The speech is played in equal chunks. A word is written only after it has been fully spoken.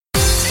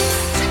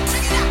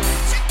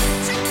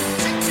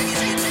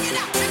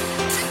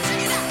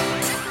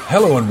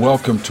Hello and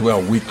welcome to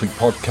our weekly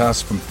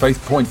podcast from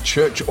Faith Point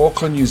Church,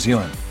 Auckland, New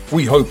Zealand.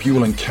 We hope you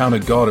will encounter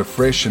God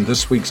afresh in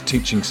this week's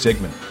teaching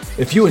segment.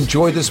 If you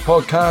enjoy this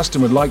podcast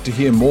and would like to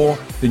hear more,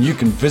 then you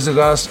can visit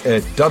us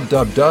at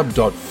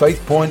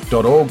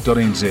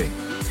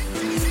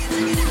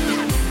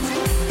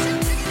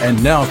www.faithpoint.org.nz.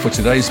 And now for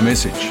today's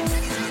message.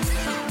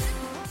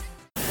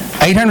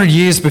 800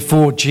 years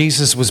before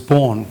Jesus was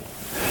born,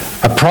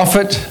 a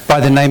prophet by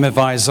the name of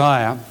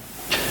Isaiah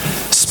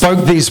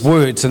spoke these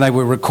words, and they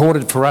were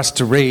recorded for us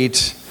to read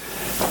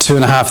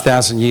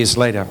 2,500 years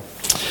later,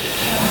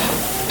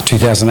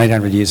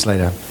 2,800 years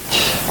later.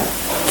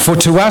 For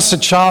to us a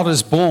child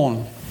is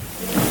born,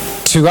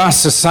 to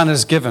us a son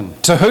is given.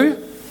 To who?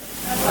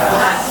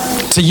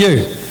 To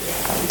you,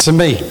 to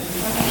me.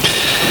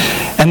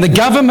 And the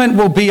government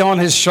will be on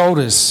his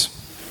shoulders,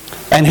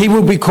 and he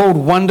will be called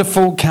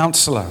Wonderful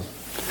Counselor,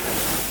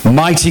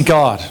 Mighty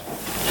God,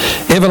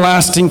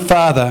 Everlasting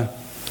Father,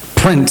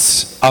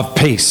 Prince of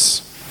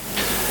Peace.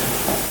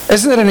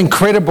 Isn't it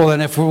incredible?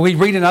 And if we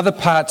read in other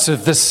parts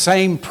of this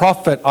same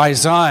prophet,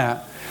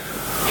 Isaiah,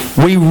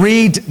 we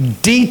read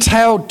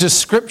detailed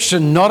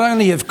description not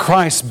only of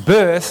Christ's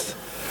birth,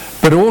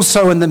 but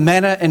also in the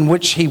manner in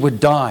which he would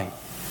die.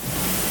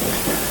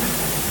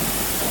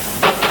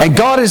 And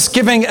God is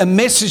giving a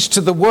message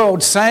to the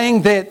world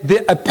saying that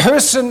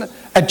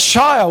a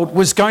child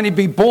was going to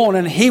be born,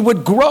 and he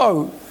would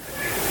grow,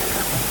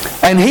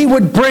 and he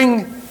would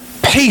bring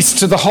peace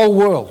to the whole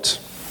world.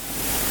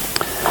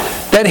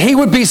 That he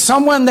would be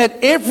someone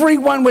that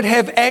everyone would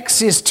have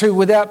access to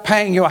without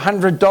paying you a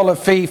 $100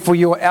 fee for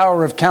your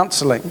hour of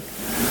counseling.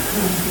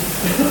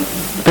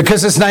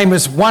 Because his name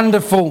is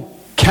Wonderful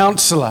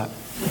Counselor.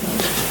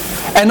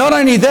 And not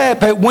only that,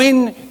 but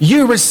when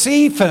you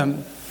receive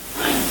him,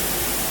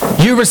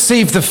 you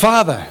receive the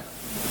Father.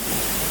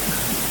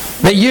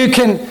 That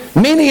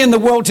many in the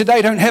world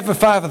today don't have a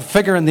father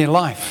figure in their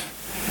life.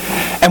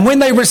 And when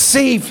they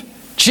receive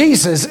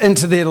Jesus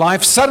into their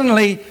life,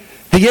 suddenly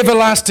the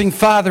everlasting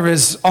Father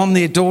is on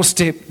their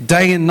doorstep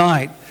day and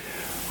night,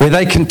 where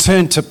they can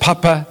turn to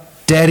Papa,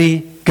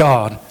 Daddy,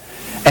 God,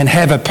 and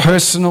have a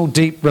personal,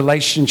 deep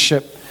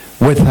relationship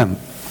with him.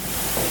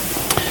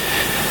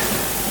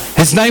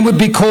 His name would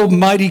be called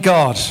Mighty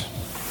God,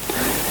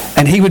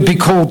 and he would be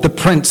called the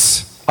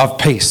Prince of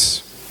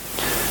Peace.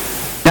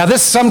 Now,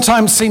 this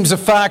sometimes seems a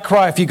far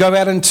cry if you go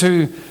out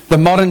into the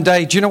modern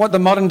day. Do you know what the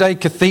modern day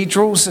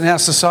cathedrals in our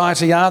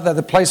society are? They're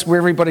the place where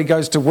everybody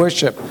goes to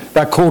worship.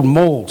 They're called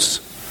malls.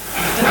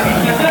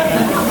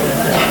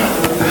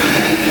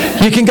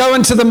 You can go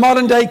into the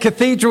modern day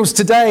cathedrals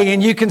today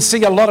and you can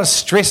see a lot of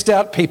stressed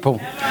out people.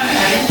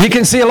 You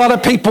can see a lot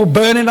of people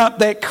burning up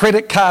that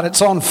credit card.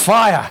 It's on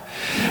fire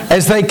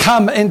as they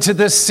come into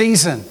this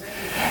season.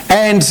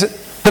 And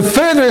the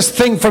furthest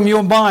thing from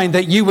your mind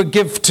that you would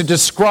give to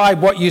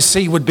describe what you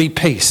see would be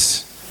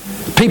peace.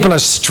 People are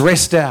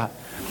stressed out.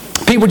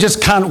 People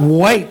just can't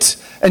wait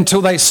until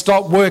they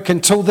stop work,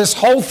 until this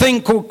whole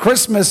thing called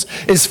Christmas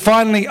is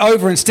finally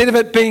over. Instead of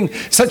it being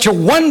such a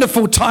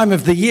wonderful time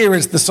of the year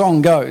as the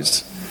song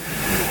goes,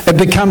 it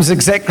becomes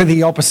exactly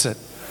the opposite.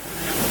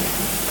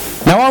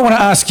 Now I want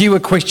to ask you a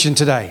question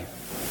today.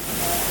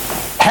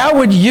 How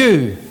would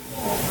you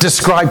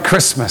describe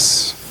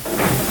Christmas?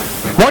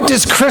 What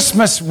does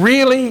Christmas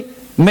really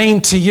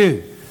mean to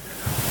you?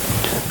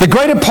 The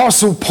great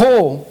apostle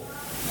Paul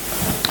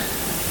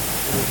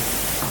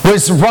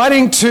was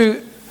writing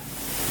to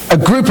a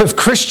group of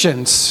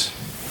Christians,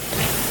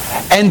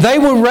 and they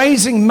were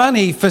raising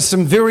money for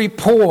some very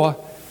poor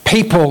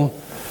people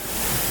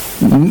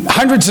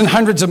hundreds and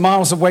hundreds of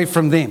miles away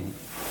from them.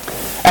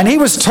 And he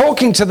was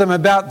talking to them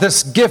about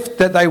this gift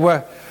that they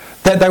were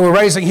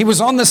raising. He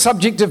was on the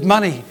subject of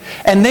money.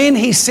 And then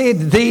he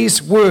said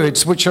these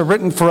words, which are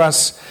written for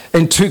us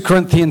in 2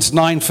 Corinthians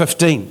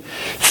 9:15.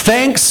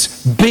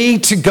 Thanks be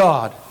to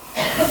God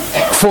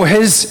for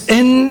his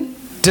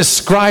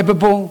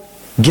indescribable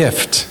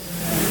gift.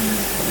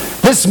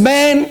 This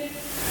man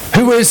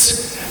who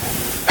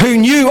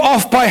knew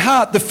off by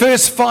heart the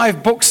first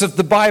 5 books of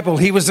the Bible,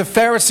 he was a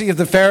Pharisee of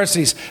the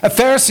Pharisees. A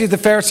Pharisee of the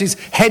Pharisees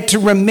had to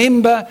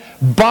remember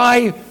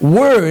by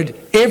word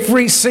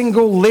every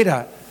single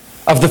letter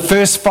of the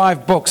first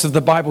 5 books of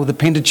the Bible, the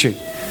Pentateuch.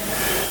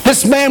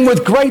 This man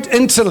with great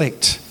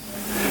intellect,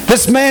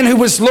 this man who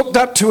was looked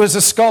up to as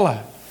a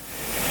scholar,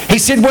 he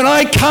said, when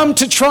I come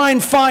to try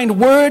and find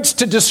words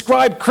to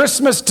describe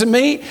Christmas to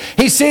me,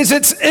 he says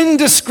it's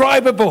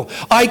indescribable.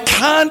 I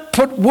can't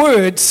put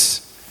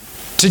words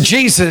to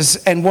Jesus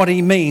and what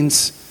he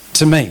means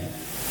to me.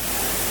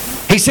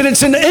 He said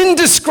it's an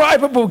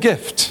indescribable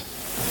gift.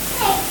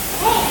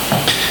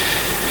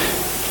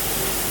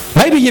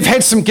 Maybe you've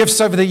had some gifts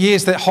over the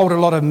years that hold a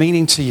lot of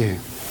meaning to you.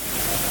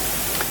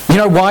 You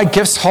know why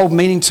gifts hold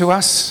meaning to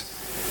us?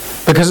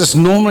 Because it's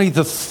normally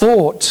the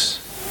thought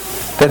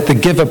that the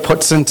giver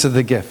puts into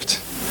the gift.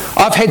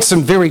 I've had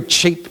some very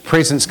cheap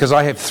presents because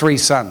I have 3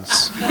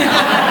 sons.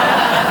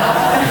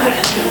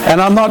 And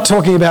I'm not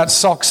talking about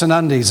socks and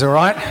undies, all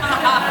right?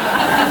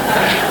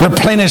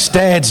 Replenish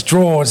Dad's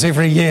drawers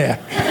every year.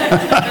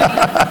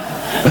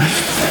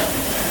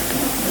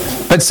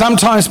 But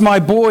sometimes my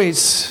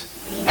boys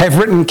have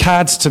written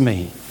cards to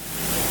me.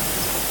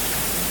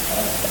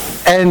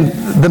 And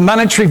the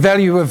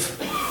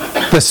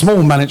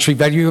small monetary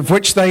value of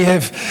which they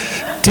have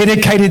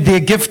dedicated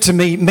their gift to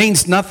me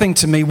means nothing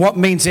to me. What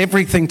means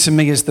everything to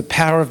me is the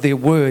power of their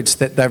words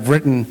that they've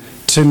written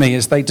to me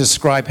as they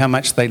describe how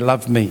much they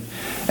love me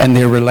and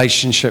their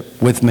relationship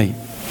with me.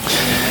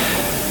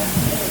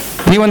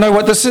 Anyone know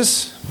what this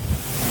is?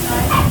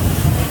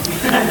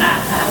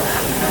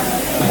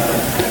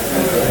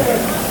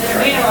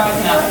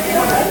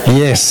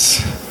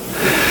 Yes.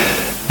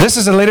 This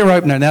is a letter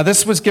opener. Now,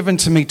 this was given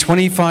to me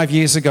 25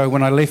 years ago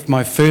when I left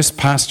my first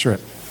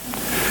pastorate.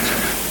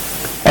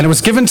 And it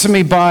was given to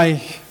me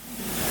by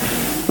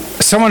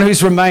someone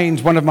who's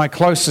remained one of my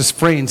closest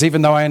friends,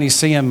 even though I only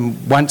see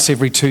him once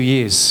every 2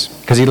 years,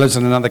 because he lives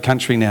in another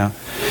country now.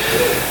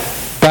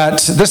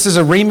 But this is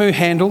a Rimu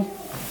handle.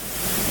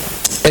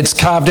 It's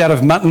carved out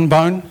of mutton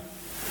bone.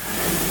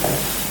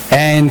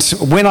 And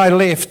when I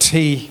left,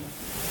 he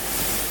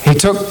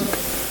took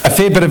a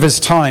fair bit of his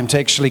time to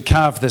actually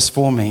carve this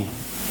for me.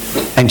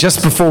 And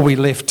just before we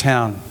left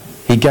town,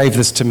 he gave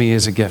this to me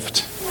as a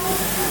gift.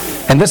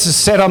 And this has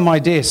sat on my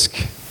desk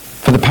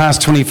for the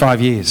past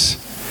 25 years.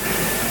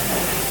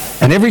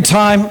 And every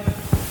time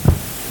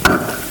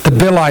the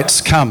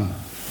Billites come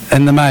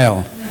in the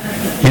mail,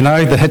 you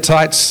know, the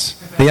Hittites,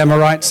 the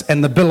Amorites,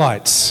 and the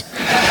Billites.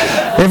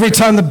 Every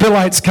time the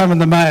Billites come in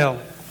the mail,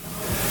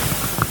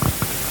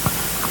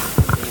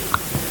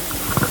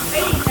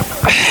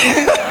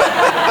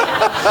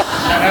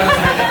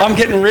 I'm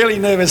getting really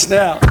nervous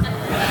now.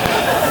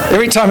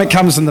 Every time it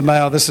comes in the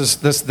mail, this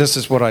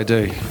is what I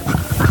do.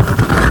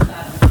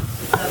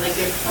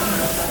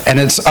 And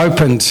it's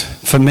opened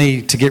for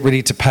me to get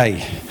ready to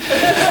pay.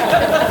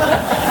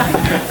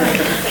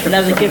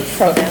 Another gift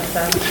from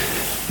outside.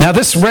 Now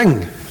this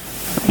ring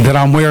that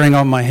I'm wearing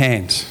on my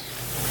hand,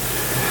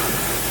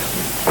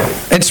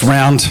 it's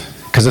round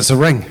because it's a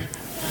ring,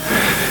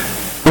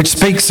 which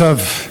speaks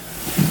of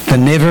the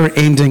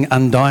never-ending,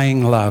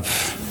 undying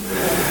love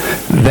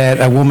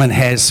that a woman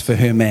has for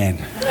her man.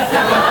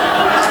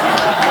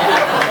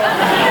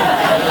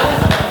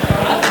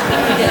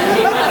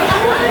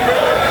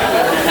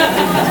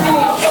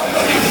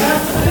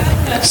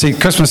 See,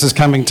 Christmas is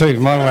coming too,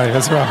 my way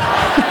as well.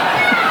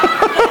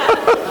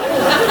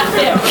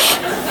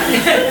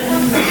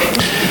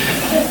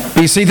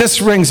 You see, this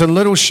ring's a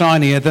little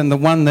shinier than the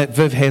one that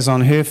Viv has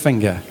on her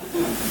finger.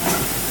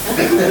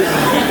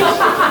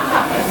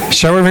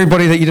 Show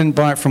everybody that you didn't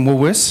buy it from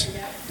Woolworths.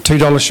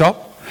 $2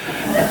 shop.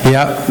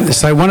 Yeah,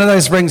 so one of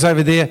those rings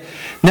over there.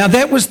 Now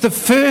that was the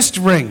first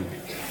ring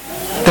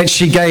that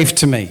she gave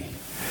to me.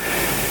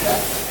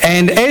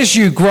 And as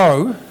you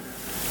grow,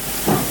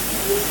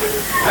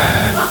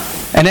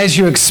 and as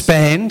you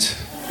expand,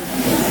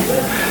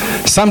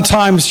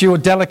 sometimes your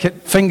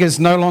delicate fingers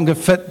no longer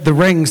fit the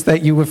rings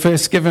that you were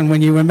first given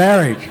when you were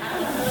married.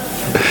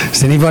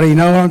 Does anybody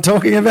know what I'm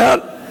talking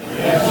about?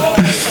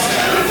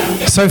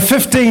 So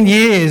 15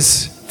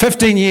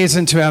 years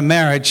into our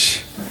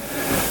marriage,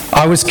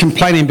 I was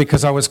complaining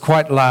because I was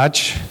quite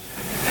large.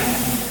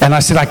 And I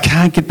said, I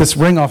can't get this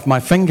ring off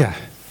my finger.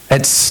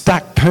 It's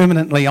stuck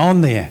permanently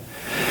on there.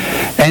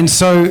 And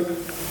so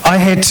I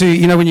had to,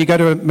 you know, when you go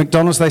to a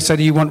McDonald's, they say,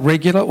 do you want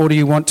regular or do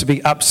you want to be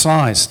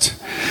upsized?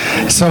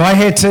 So I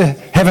had to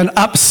have an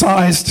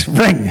upsized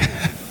ring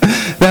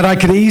that I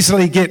could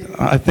easily get.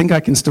 I think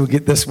I can still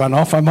get this one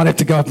off. I might have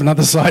to go up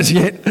another size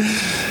yet.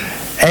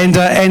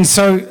 And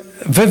so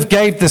Viv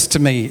gave this to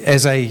me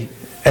as a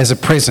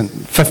present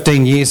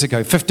 15 years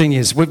ago. 15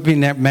 years. We've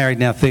been married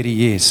now 30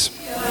 years.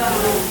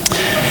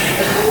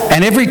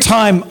 And every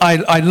time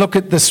I look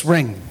at this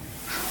ring,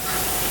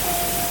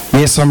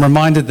 yes, I'm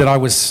reminded that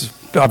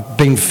I've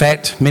been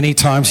fat many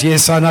times.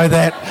 Yes, I know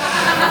that.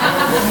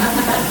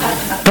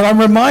 But I'm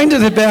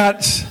reminded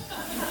about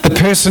the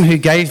person who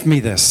gave me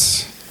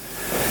this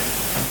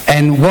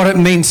and what it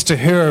means to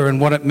her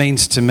and what it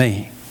means to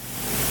me.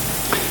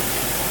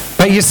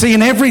 But you see,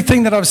 in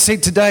everything that I've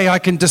said today, I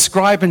can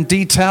describe in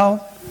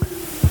detail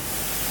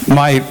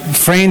my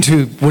friend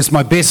who was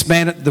my best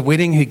man at the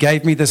wedding who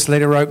gave me this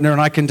letter opener, and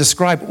I can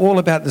describe all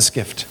about this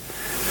gift,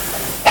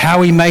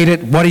 how he made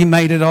it, what he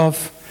made it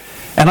of,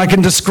 and I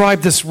can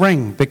describe this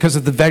ring because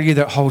of the value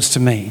that it holds to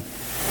me.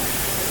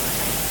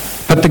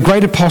 But the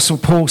great apostle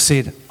Paul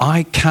said,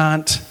 I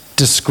can't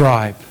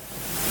describe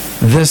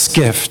this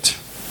gift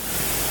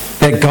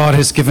that God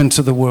has given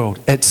to the world.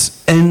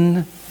 It's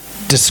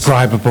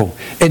indescribable.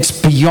 It's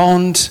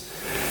beyond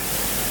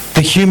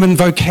the human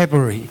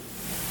vocabulary.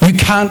 You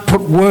can't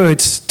put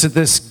words to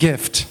this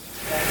gift.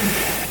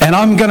 And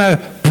I'm going to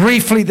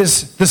briefly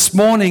this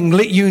morning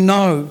let you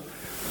know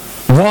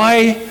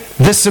why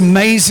this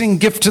amazing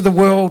gift to the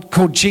world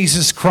called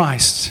Jesus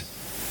Christ,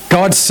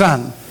 God's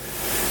Son,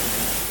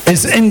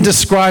 is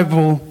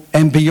indescribable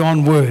and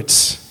beyond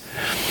words.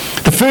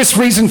 The first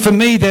reason for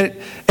me that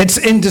it's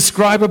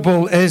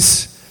indescribable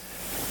is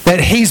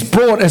that He's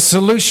brought a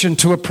solution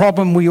to a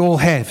problem we all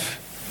have.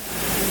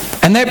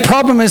 And that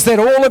problem is that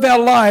all of our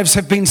lives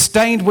have been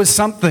stained with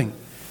something.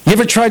 You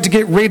ever tried to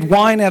get red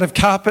wine out of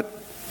carpet?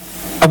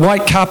 A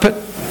white carpet?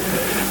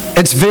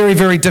 It's very,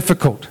 very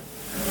difficult.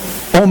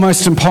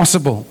 Almost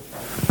impossible.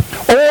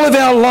 All of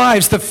our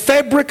lives, the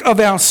fabric of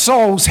our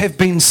souls have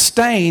been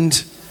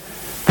stained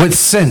with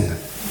sin.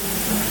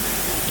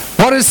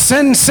 What is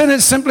sin? Sin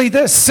is simply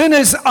this. Sin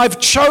is I've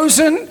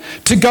chosen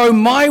to go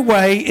my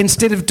way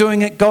instead of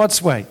doing it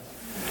God's way.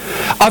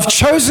 I've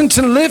chosen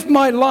to live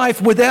my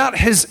life without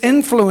His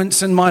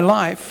influence in my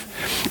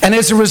life. And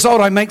as a result,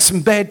 I make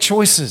some bad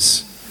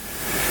choices.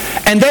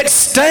 And that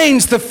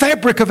stains the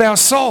fabric of our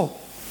soul.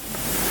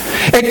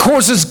 It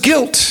causes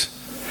guilt.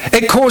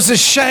 It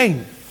causes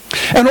shame.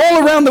 And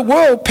all around the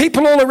world,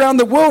 people all around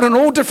the world in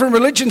all different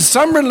religions,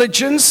 some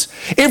religions,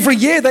 every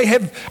year they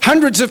have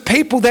hundreds of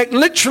people that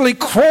literally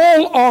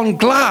crawl on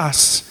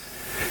glass,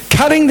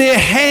 cutting their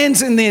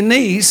hands and their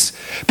knees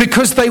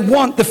because they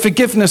want the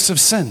forgiveness of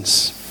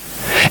sins.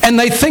 And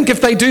they think if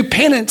they do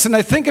penance and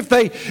they think if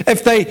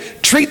they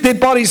treat their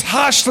bodies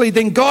harshly,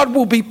 then God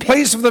will be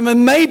pleased with them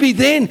and maybe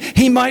then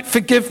He might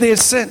forgive their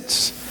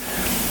sins.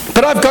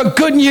 But I've got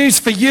good news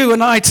for you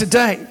and I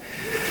today.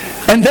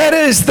 And that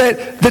is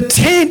that the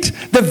tent,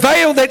 the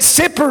veil that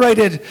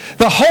separated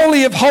the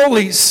Holy of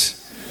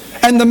Holies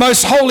and the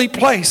most holy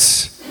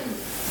place,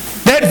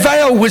 that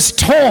veil was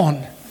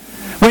torn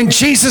when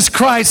Jesus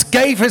Christ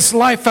gave His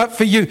life up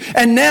for you.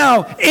 And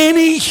now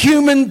any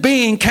human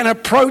being can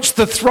approach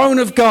the throne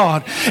of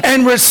God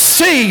and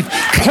receive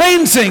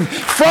cleansing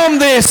from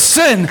their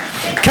sin,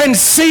 can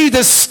see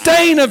the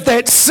stain of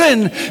that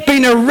sin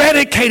being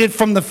eradicated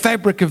from the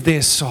fabric of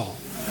their soul.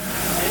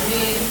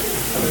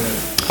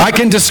 I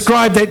can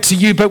describe that to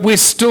you, but we're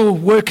still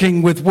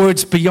working with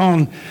words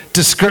beyond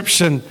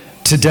description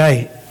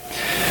today.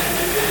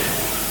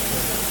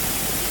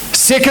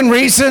 Second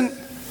reason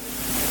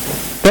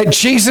that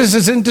Jesus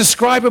is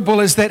indescribable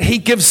is that He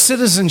gives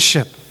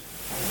citizenship.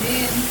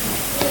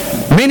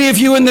 Many of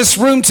you in this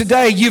room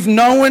today, you've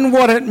known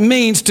what it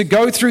means to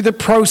go through the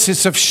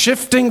process of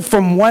shifting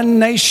from one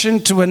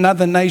nation to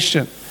another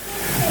nation.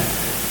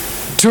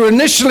 To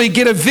initially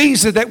get a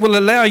visa that will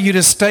allow you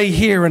to stay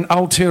here in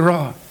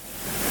Aotearoa.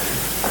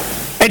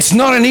 It's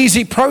not an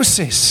easy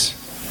process.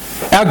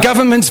 Our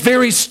government's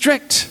very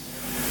strict.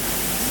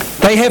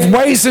 They have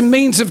ways and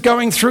means of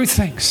going through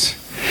things.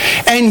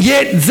 And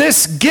yet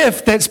this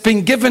gift that's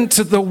been given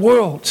to the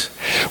world,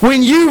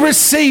 when you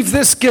receive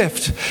this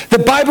gift, the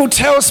Bible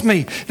tells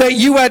me that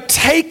you are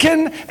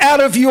taken out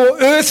of your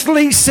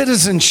earthly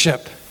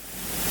citizenship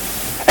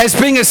as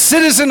being a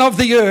citizen of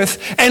the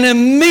earth, and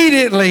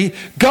immediately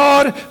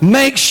God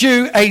makes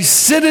you a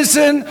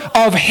citizen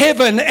of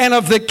heaven and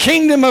of the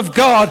kingdom of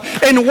God.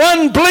 In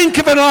one blink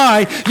of an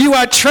eye, you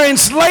are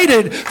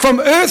translated from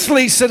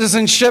earthly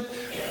citizenship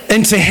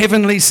into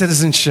heavenly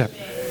citizenship.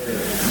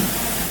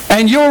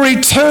 And your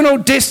eternal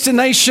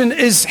destination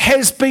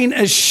has been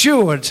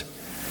assured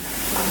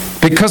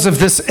because of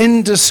this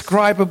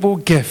indescribable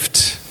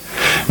gift.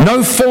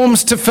 No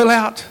forms to fill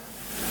out.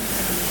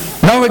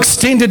 No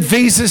extended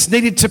visas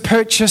needed to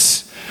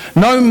purchase.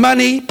 No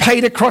money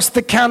paid across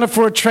the counter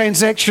for a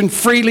transaction.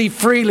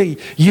 Freely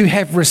you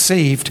have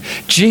received.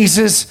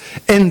 Jesus,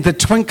 in the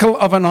twinkle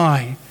of an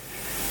eye,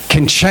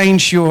 can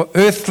change your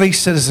earthly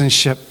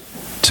citizenship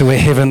to a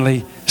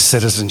heavenly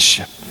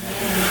citizenship.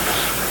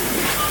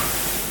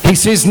 He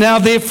says, now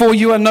therefore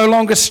you are no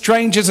longer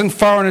strangers and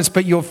foreigners,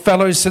 but your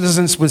fellow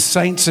citizens with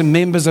saints and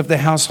members of the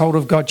household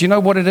of God. Do you know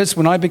what it is?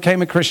 When I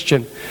became a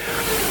Christian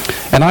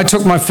and I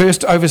took my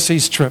first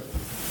overseas trip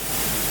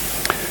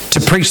to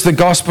preach the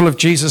gospel of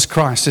Jesus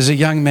Christ as a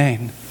young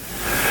man,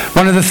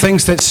 one of the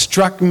things that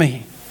struck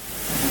me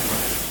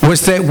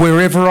was that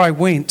wherever I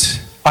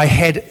went, I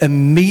had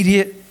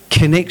immediate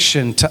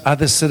connection to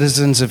other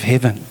citizens of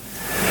heaven.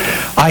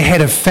 I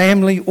had a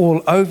family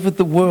all over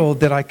the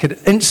world that I could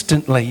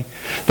instantly,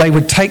 they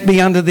would take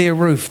me under their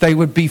roof, they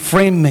would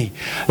befriend me.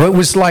 It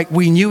was like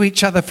we knew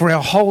each other for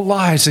our whole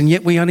lives, and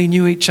yet we only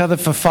knew each other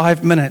for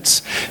 5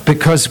 minutes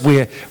because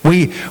we're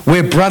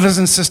brothers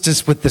and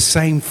sisters with the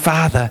same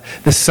father,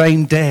 the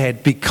same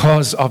dad,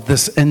 because of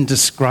this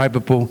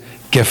indescribable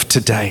gift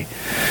today.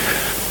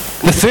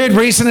 The third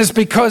reason is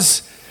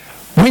because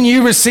when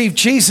you receive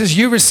Jesus,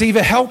 you receive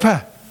a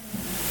helper.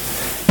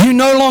 You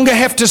no longer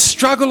have to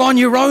struggle on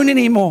your own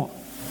anymore.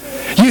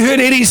 You heard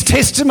Eddie's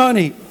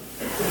testimony.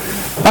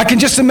 I can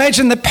just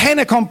imagine the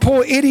panic on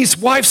poor Eddie's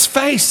wife's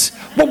face.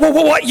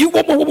 What? You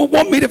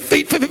want me to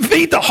feed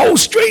the whole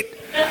street?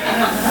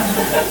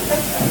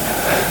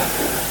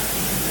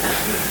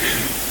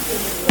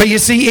 But you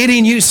see,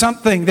 Eddie knew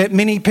something that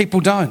many people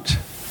don't.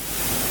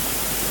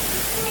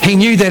 He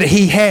knew that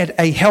he had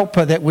a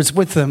helper that was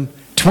with him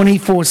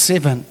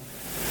 24/7.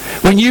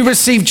 When you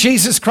receive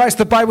Jesus Christ,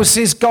 the Bible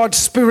says God's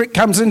Spirit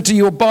comes into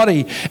your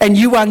body and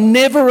you are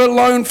never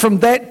alone from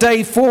that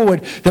day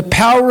forward. The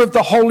power of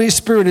the Holy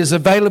Spirit is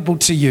available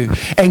to you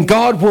and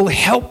God will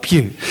help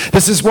you.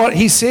 This is what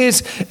He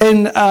says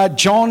in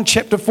John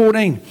chapter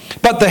 14.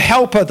 But the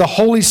Helper, the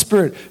Holy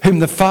Spirit, whom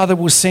the Father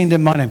will send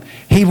in my name,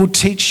 He will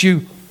teach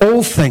you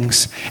all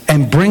things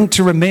and bring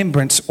to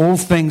remembrance all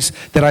things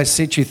that I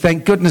said to you.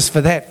 Thank goodness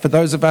for that, for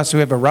those of us who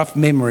have a rough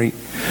memory.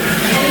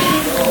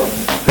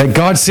 That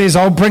God says,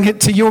 I'll bring it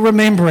to your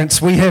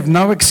remembrance. We have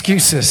no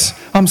excuses.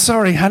 I'm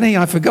sorry, honey,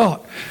 I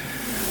forgot.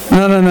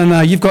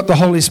 No. You've got the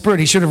Holy Spirit.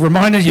 He should have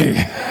reminded you.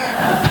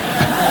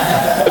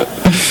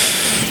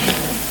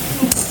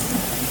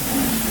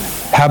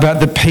 How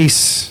about the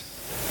peace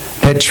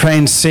that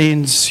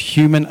transcends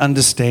human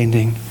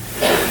understanding?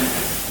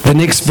 The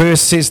next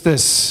verse says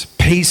this: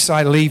 peace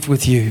I leave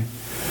with you.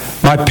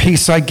 My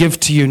peace I give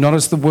to you, not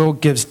as the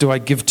world gives do I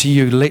give to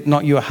you. Let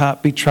not your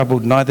heart be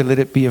troubled, neither let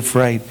it be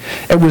afraid.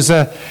 It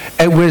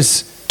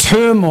was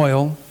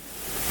turmoil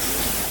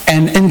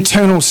and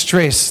internal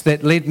stress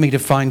that led me to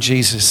find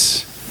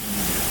Jesus.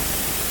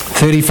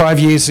 35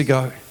 years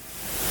ago,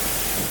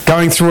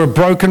 going through a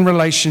broken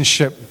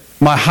relationship,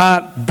 my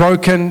heart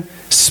broken,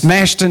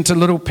 smashed into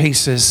little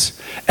pieces,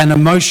 an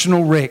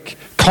emotional wreck,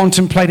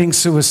 contemplating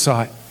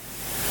suicide.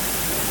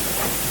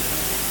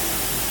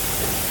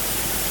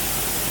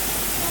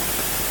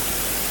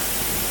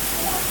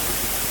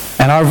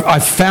 And I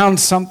found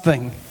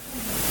something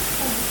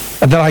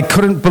that I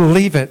couldn't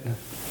believe it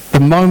the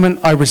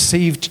moment I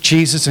received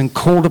Jesus and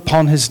called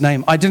upon his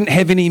name. I didn't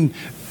have any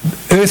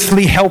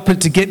earthly helper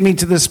to get me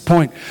to this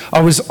point.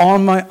 I was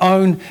on my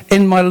own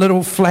in my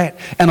little flat,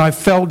 and I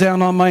fell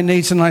down on my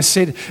knees and I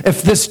said,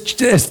 if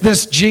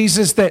this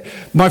Jesus that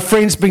my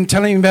friend's been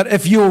telling me about,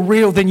 if you're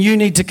real, then you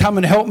need to come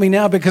and help me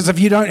now, because if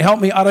you don't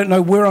help me, I don't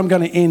know where I'm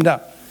going to end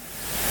up.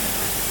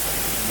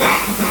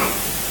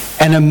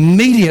 And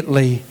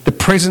immediately the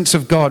presence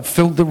of God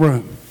filled the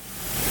room.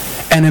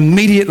 And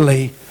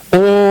immediately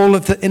all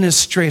of the inner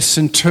stress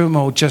and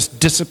turmoil just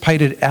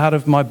dissipated out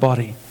of my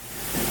body.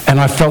 And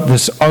I felt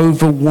this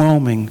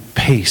overwhelming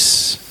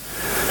peace,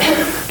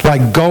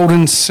 like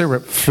golden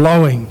syrup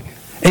flowing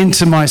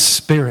into my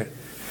spirit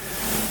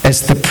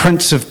as the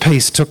Prince of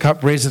Peace took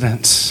up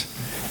residence.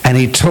 And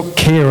he took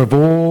care of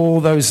all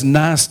those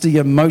nasty,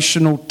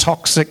 emotional,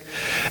 toxic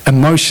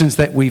emotions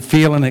that we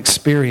feel and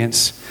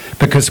experience.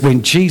 Because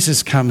when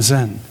Jesus comes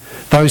in,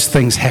 those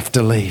things have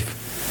to leave.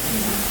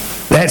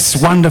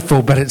 That's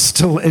wonderful, but it's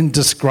still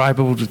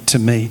indescribable to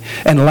me.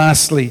 And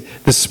lastly,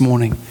 this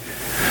morning,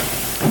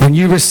 when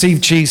you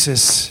receive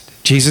Jesus,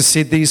 Jesus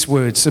said these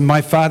words: in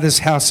my Father's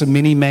house are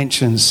many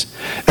mansions.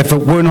 If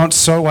it were not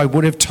so, I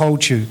would have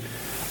told you.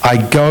 I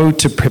go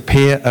to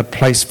prepare a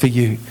place for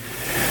you.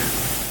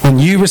 When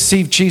you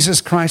receive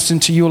Jesus Christ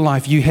into your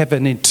life, you have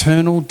an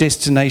eternal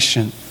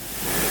destination,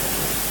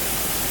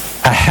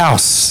 a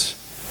house,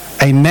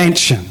 a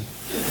mansion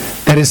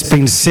that has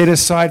been set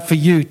aside for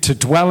you to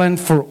dwell in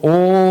for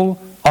all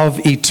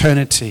of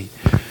eternity.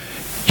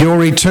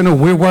 You're eternal.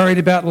 We're worried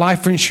about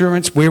life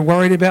insurance. We're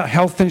worried about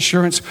health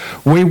insurance.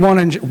 We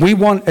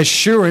want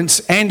assurance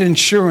and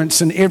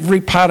insurance in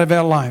every part of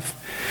our life.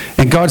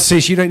 And God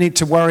says you don't need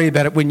to worry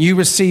about it. When you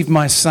receive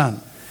my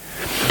Son,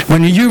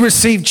 when you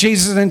receive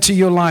Jesus into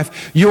your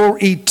life, your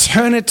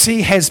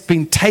eternity has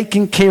been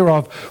taken care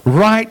of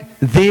right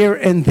there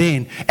and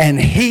then.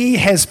 And he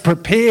has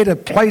prepared a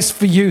place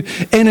for you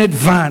in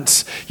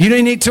advance. You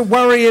don't need to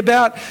worry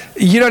about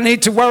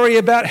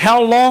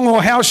how long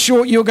or how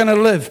short you're going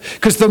to live.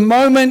 Because the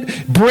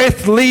moment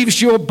breath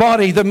leaves your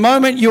body, the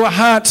moment your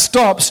heart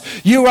stops,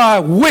 you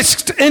are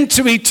whisked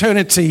into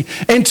eternity,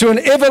 into an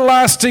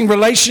everlasting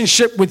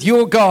relationship with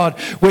your God,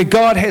 where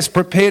God has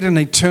prepared an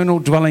eternal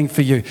dwelling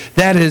for you.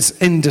 That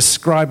is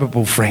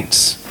indescribable,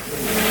 friends.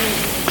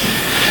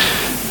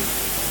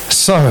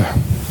 So,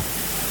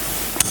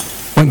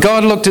 when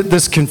God looked at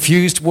this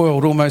confused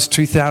world almost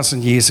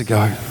 2,000 years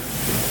ago,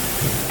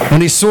 when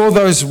he saw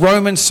those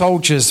Roman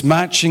soldiers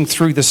marching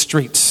through the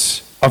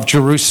streets of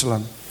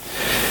Jerusalem,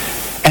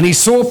 and he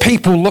saw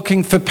people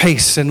looking for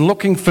peace and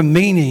looking for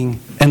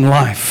meaning in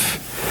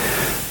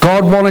life,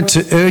 God wanted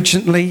to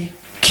urgently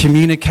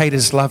communicate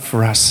his love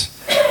for us.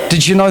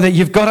 Did you know that?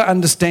 You've got to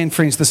understand,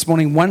 friends, this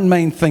morning, one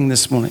main thing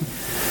this morning: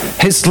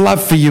 his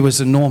love for you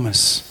is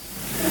enormous.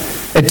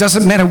 It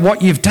doesn't matter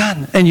what you've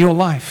done in your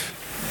life.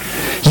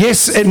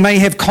 Yes, it may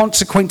have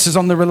consequences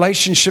on the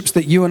relationships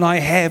that you and I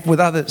have with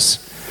others.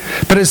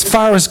 But as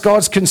far as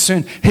God's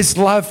concerned, his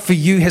love for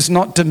you has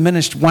not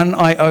diminished one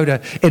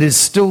iota. It is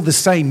still the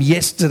same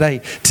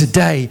yesterday,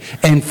 today,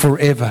 and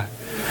forever.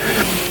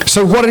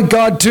 So what did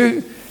God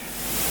do?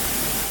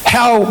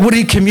 How would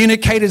he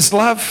communicate his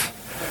love?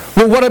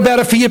 Well, what about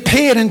if he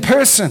appeared in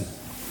person?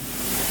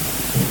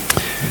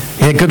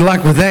 Yeah, good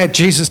luck with that.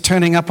 Jesus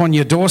turning up on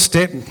your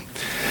doorstep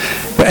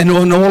and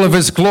in all of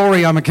his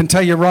glory. I can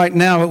tell you right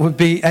now, it would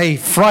be a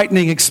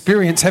frightening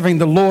experience having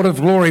the Lord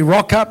of glory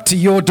rock up to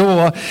your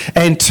door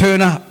and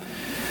turn up.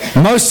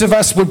 Most of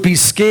us would be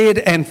scared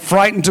and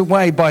frightened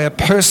away by a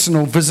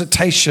personal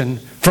visitation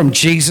from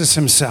Jesus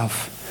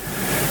himself.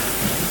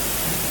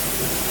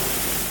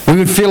 We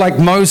would feel like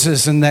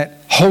Moses in that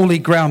holy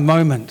ground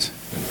moment.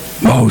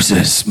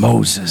 Moses,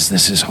 Moses,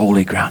 this is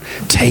holy ground.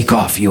 Take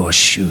off your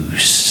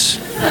shoes.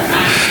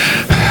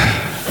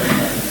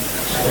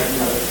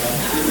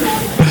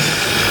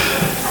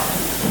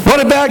 What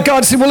about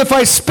God said, well, if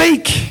I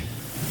speak,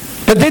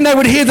 But then they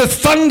would hear the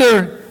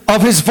thunder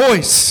of his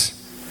voice.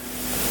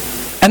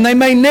 And they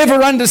may never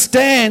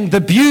understand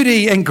the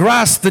beauty and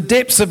grasp the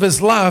depths of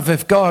his love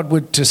if God were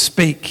to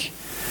speak.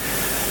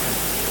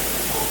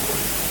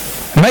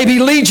 Maybe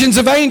legions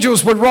of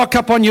angels would rock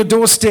up on your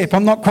doorstep.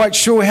 I'm not quite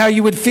sure how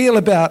you would feel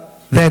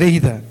about that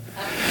either.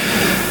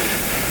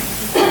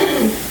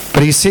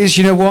 But he says,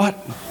 you know what?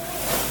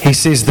 He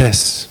says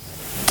this.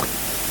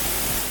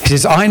 He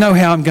says, I know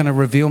how I'm going to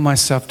reveal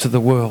myself to the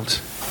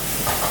world.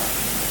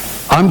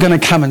 I'm going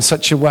to come in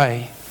such a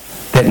way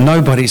that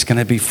nobody's going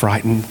to be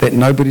frightened, that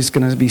nobody's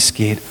going to be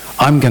scared.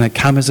 I'm going to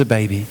come as a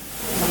baby.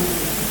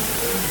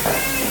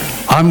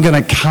 I'm going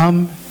to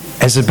come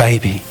as a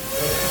baby.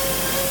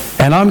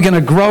 And I'm going to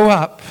grow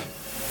up,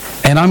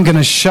 and I'm going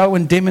to show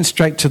and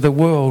demonstrate to the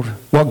world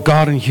what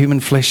God in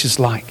human flesh is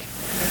like.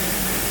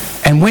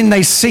 And when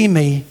they see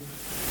me,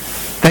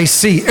 they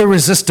see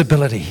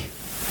irresistibility.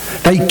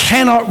 They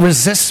cannot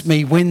resist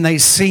me when they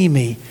see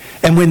me,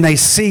 and when they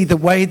see the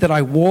way that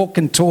I walk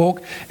and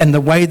talk and the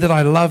way that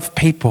I love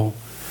people.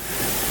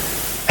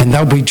 And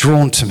they'll be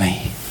drawn to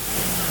me.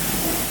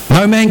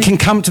 No man can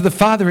come to the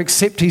Father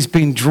except he's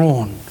been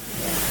drawn.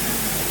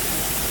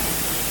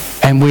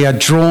 And we are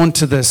drawn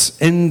to this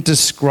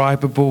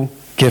indescribable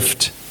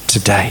gift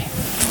today.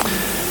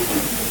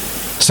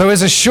 So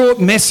as a short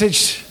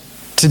message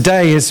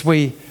today, as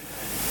we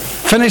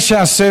finish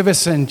our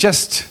service and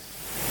just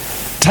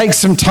take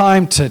some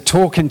time to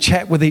talk and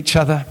chat with each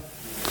other,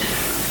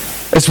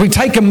 as we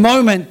take a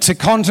moment to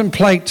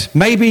contemplate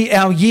maybe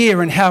our year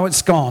and how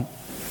it's gone,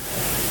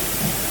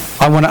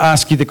 I want to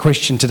ask you the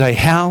question today: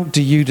 how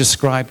do you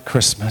describe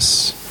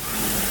Christmas?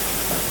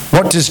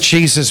 What does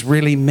Jesus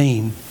really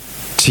mean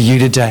to you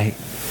today?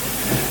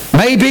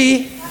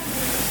 Maybe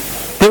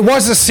there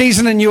was a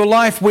season in your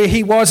life where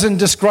he was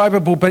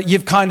indescribable, but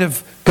you've kind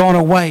of gone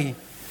away.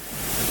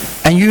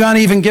 And you aren't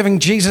even giving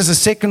Jesus a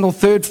second or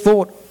third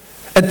thought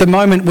at the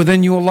moment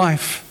within your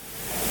life.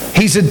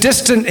 He's a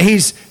distant,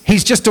 he's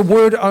just a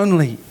word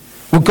only.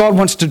 Well, God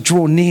wants to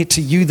draw near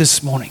to you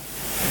this morning.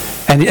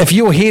 And if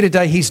you're here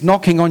today, he's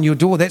knocking on your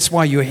door. That's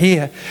why you're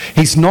here.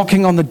 He's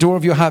knocking on the door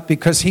of your heart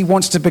because he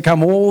wants to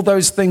become all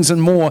those things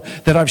and more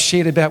that I've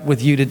shared about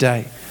with you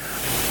today.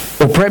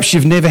 Or perhaps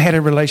you've never had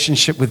a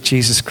relationship with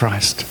Jesus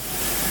Christ.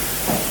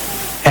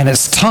 And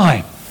it's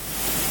time.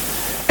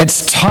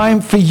 It's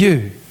time for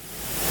you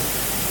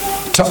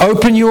to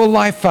open your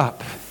life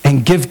up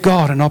and give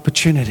God an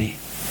opportunity.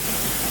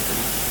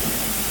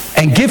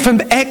 And give him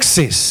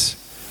access.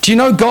 Do you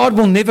know God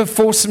will never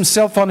force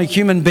himself on a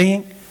human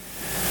being?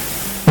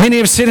 Many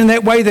have said in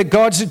that way that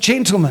God's a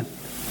gentleman.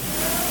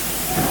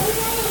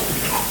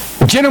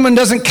 A gentleman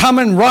doesn't come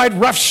and ride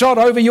roughshod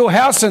over your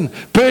house and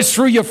burst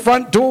through your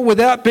front door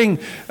without being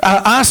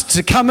asked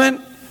to come in.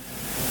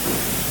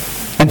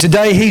 And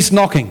today he's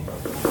knocking.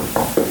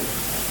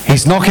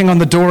 He's knocking on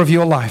the door of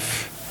your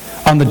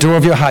life, on the door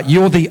of your heart.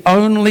 You're the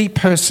only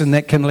person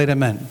that can let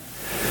him in.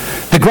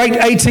 The great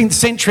 18th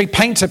century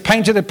painter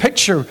painted a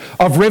picture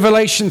of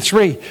Revelation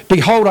 3.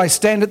 Behold, I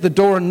stand at the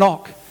door and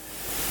knock.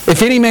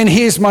 If any man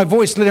hears my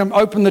voice, let him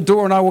open the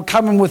door and I will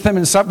come in with him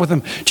and sup with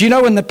him. Do you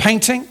know in the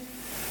painting,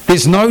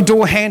 there's no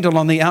door handle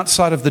on the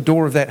outside of the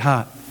door of that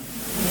heart?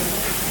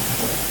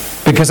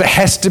 Because it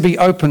has to be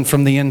open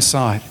from the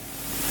inside.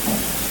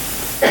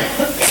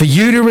 For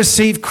you to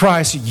receive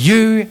Christ,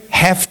 you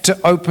have to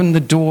open the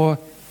door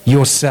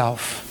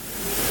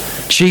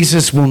yourself.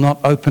 Jesus will not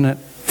open it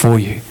for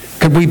you.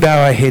 Could we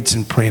bow our heads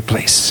in prayer,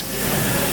 please?